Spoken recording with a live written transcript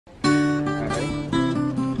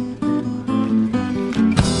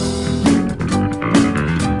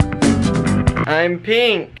I'm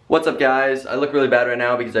pink. What's up, guys? I look really bad right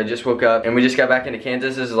now because I just woke up and we just got back into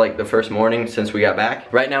Kansas. This is like the first morning since we got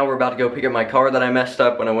back. Right now we're about to go pick up my car that I messed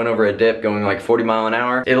up when I went over a dip going like 40 miles an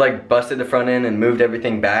hour. It like busted the front end and moved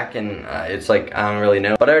everything back, and it's like, I don't really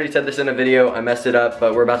know. But I already said this in a video, I messed it up,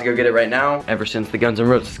 but we're about to go get it right now. Ever since the Guns N'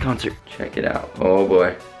 Roses concert. Check it out. Oh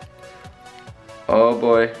boy. Oh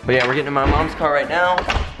boy. But yeah, we're getting in my mom's car right now.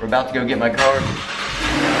 We're about to go get my car.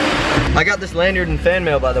 I got this lanyard in fan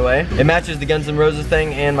mail, by the way. It matches the Guns N' Roses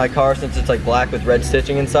thing and my car since it's like black with red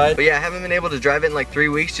stitching inside. But yeah, I haven't been able to drive it in like 3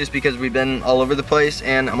 weeks just because we've been all over the place,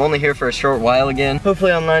 and I'm only here for a short while again.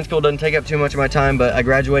 Hopefully online school doesn't take up too much of my time, but I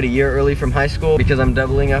graduate a year early from high school because I'm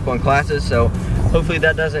doubling up on classes, so hopefully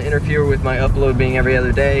that doesn't interfere with my upload being every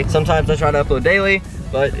other day. Sometimes I try to upload daily,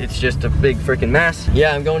 but it's just a big freaking mess.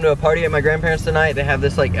 Yeah, I'm going to a party at my grandparents tonight. They have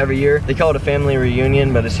this like every year. They call it a family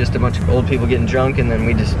reunion, but it's just a bunch of old people getting drunk and then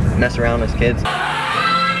we just mess around as kids.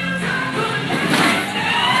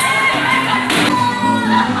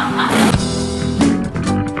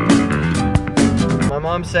 My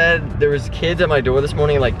mom said there was kids at my door this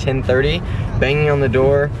morning at like 10:30, banging on the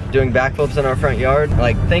door, doing backflips in our front yard.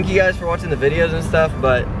 Like, thank you guys for watching the videos and stuff,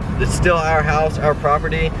 but it's still our house, our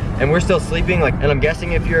property, and we're still sleeping. Like, and I'm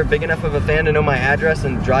guessing if you're big enough of a fan to know my address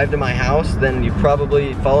and drive to my house, then you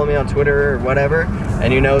probably follow me on Twitter or whatever,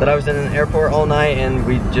 and you know that I was in an airport all night and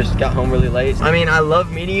we just got home really late. I mean, I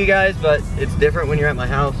love meeting you guys, but it's different when you're at my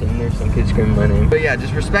house and there's some kids screaming my name. But yeah,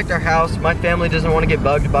 just respect our house. My family doesn't want to get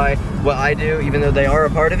bugged by what I do, even though they are a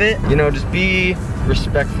part of it. You know, just be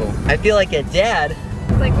respectful. I feel like a dad.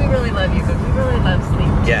 It's like, we really love you, but we really love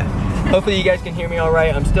sleep. Yeah. Hopefully you guys can hear me all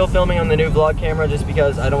right. I'm still filming on the new vlog camera just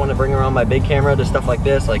because I don't want to bring around my big camera to stuff like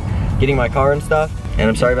this, like getting my car and stuff. And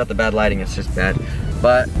I'm sorry about the bad lighting, it's just bad.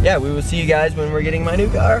 But yeah, we will see you guys when we're getting my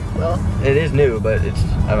new car. Well, it is new, but it's,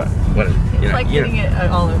 It's like getting it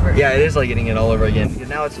all over. Yeah, it is like getting it all over again. Because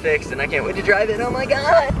now it's fixed and I can't wait to drive it, oh my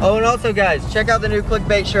God. Oh, and also guys, check out the new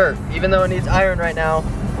clickbait shirt. Even though it needs iron right now,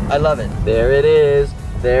 I love it. There it is,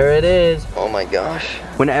 there it is. Oh my gosh.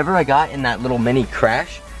 Whenever I got in that little mini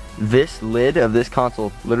crash, this lid of this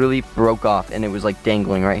console literally broke off and it was like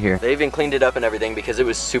dangling right here. They even cleaned it up and everything because it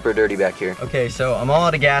was super dirty back here. Okay, so I'm all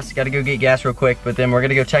out of gas. Gotta go get gas real quick, but then we're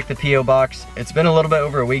gonna go check the P.O. box. It's been a little bit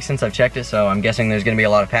over a week since I've checked it, so I'm guessing there's gonna be a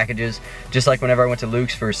lot of packages. Just like whenever I went to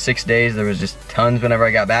Luke's for 6 days, there was just tons whenever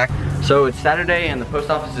I got back. So it's Saturday and the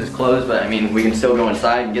post office is closed, but I mean, we can still go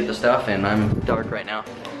inside and get the stuff, and I'm dark right now.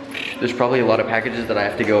 There's probably a lot of packages that I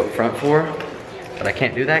have to go up front for, but I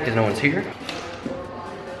can't do that because no one's here.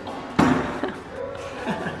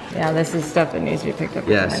 Yeah, this is stuff that needs to be picked up.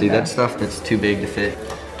 Yeah, see, that's stuff that's too big to fit.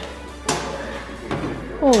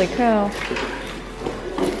 Holy cow.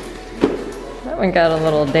 That one got a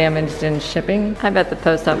little damaged in shipping. I bet the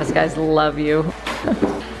post office guys love you.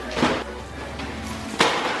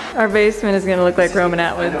 Our basement is gonna look like Roman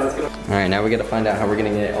Atwood's. All right, now we gotta find out how we're gonna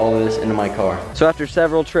get all of this into my car. So after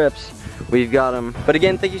several trips, we've got them. But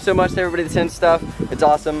again, thank you so much to everybody that sends stuff. It's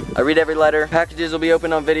awesome. I read every letter. Packages will be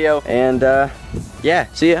open on video. And yeah,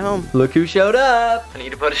 see you at home. Look who showed up. I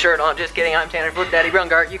need to put a shirt on. Just kidding, I'm Tanner Foot Daddy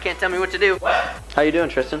Braungardt. You can't tell me what to do. What? How you doing,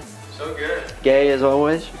 Tristan? So good. Gay as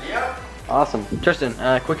always? Yep. Awesome.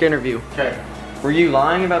 Tristan, quick interview. Okay. Were you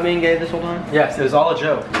lying about being gay this whole time? Yes, it was all a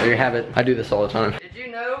joke. There you have it. I do this all the time. Did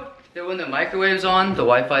you know that when the microwave's on, the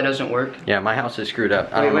Wi-Fi doesn't work? Yeah, my house is screwed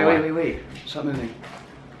up. I don't know why. Wait. Stop moving.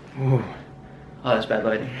 Ooh. Oh, that's bad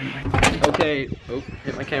lighting. Okay, oh,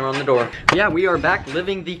 hit my camera on the door. Yeah, we are back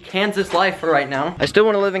living the Kansas life for right now. I still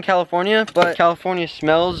want to live in California, but California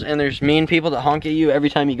smells and there's mean people that honk at you every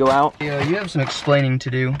time you go out. You have some explaining to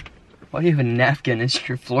do. Why do you have a napkin as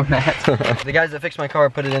your floor mat? The guys that fixed my car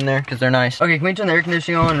put it in there because they're nice. Okay, can we turn the air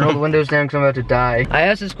conditioning on and roll the windows down because I'm about to die? I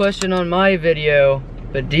asked this question on my video,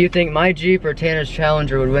 but do you think my Jeep or Tanner's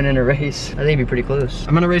Challenger would win in a race? I think it'd be pretty close.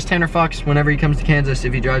 I'm gonna race Tanner Fox whenever he comes to Kansas.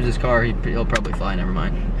 If he drives his car, he'll probably fly, never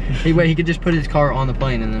mind. Anyway, he could just put his car on the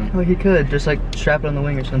plane and then... Oh, he could, just like strap it on the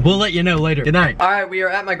wing or something. We'll let you know later. Good night. All right, we are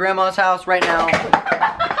at my grandma's house right now.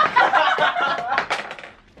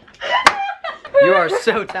 You are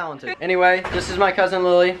so talented. Anyway, this is my cousin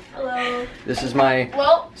Lily. Hello. This is my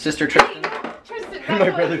sister Tristan. And my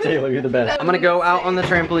brother Taylor, you're the best. I'm gonna go out on the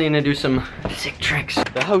trampoline and do some sick tricks.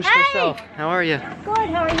 The host herself, how are you? Good,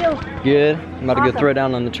 how are you? Good. I'm about to go throw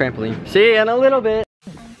down on the trampoline. See you in a little bit.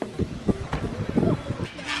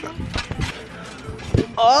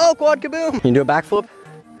 Oh, quad kaboom. You can do a backflip?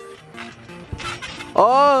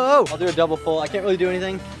 Oh, I'll do a double full. I can't really do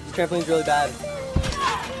anything. This trampoline's really bad.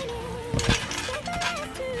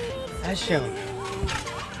 As shown.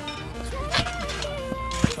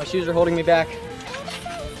 My shoes are holding me back.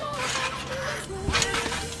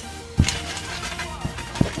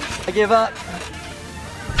 I give up.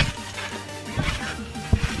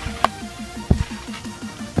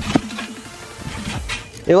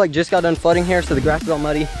 They like just got done flooding here, so the grass is all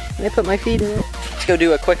muddy. And I put my feet in it. Let's go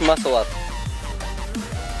do a quick muscle up.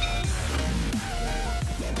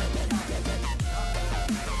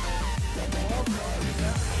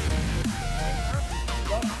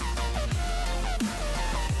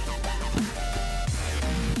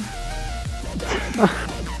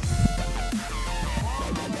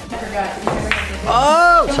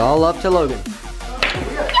 Oh! It's all up to Logan.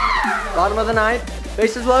 Bottom of the ninth.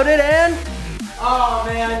 Bases loaded and... Oh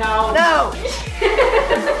man, no. No!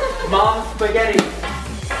 Mom's spaghetti.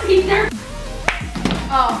 Peter.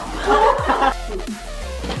 Oh.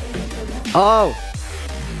 Oh!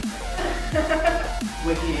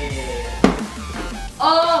 Wicked.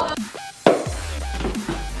 Oh.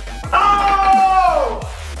 Oh!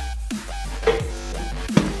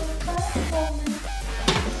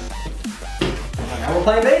 Now we're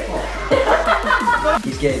playing baseball.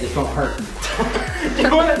 He's gay, this won't hurt.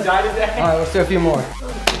 You want to die today? Alright, let's do a few more.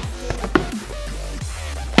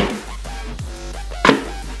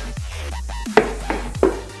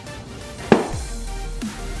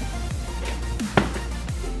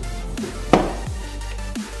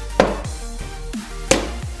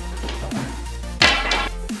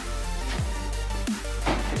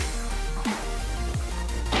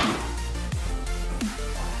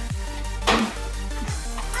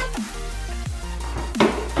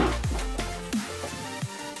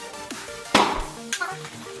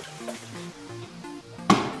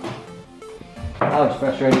 That was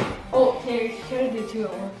frustrating. Oh, Terry, try to do two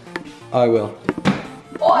at once. I will.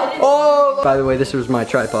 Oh, I didn't. Oh! By the way, this was my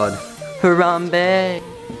tripod. Harambe!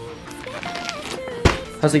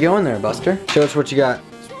 How's it going there, Buster? Show us what you got.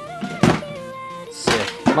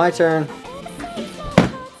 Sick. My turn.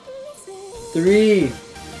 3.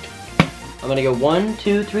 I'm gonna go 1,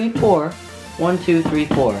 2, 3, 4. 1, 2, 3,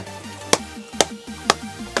 4.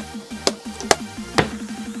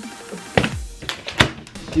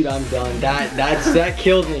 Dude, I'm done. That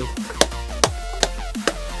killed me.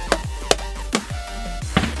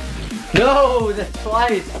 No, that's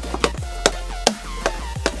twice.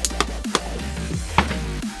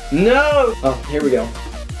 No. Oh, here we go.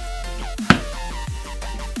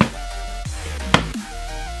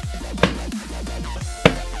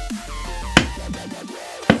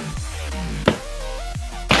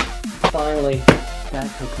 Finally. That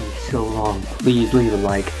took me so long. Please leave a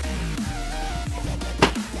like.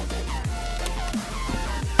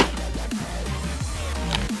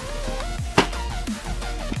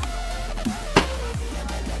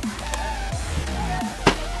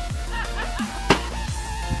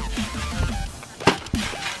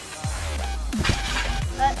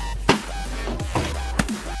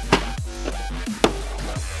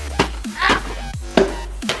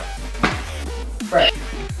 Right.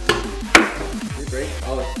 Did it break?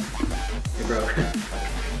 Oh, it broke.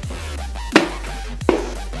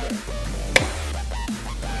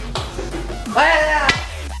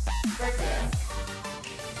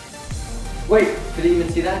 Wait, did you even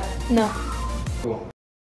see that? No. Cool.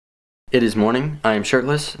 It is morning, I am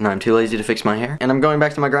shirtless, and I'm too lazy to fix my hair. And I'm going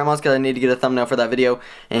back to my grandma's because I need to get a thumbnail for that video,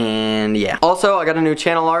 and yeah. Also, I got a new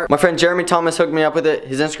channel art. My friend Jeremy Thomas hooked me up with it.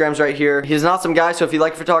 His Instagram's right here. He's an awesome guy, so if you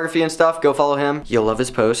like photography and stuff, go follow him. You'll love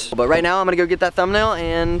his posts. But right now, I'm gonna go get that thumbnail,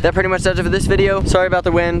 and that pretty much does it for this video. Sorry about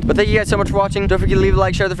the wind, but thank you guys so much for watching. Don't forget to leave a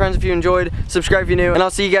like, share with friends if you enjoyed, subscribe if you're new, and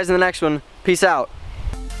I'll see you guys in the next one. Peace out.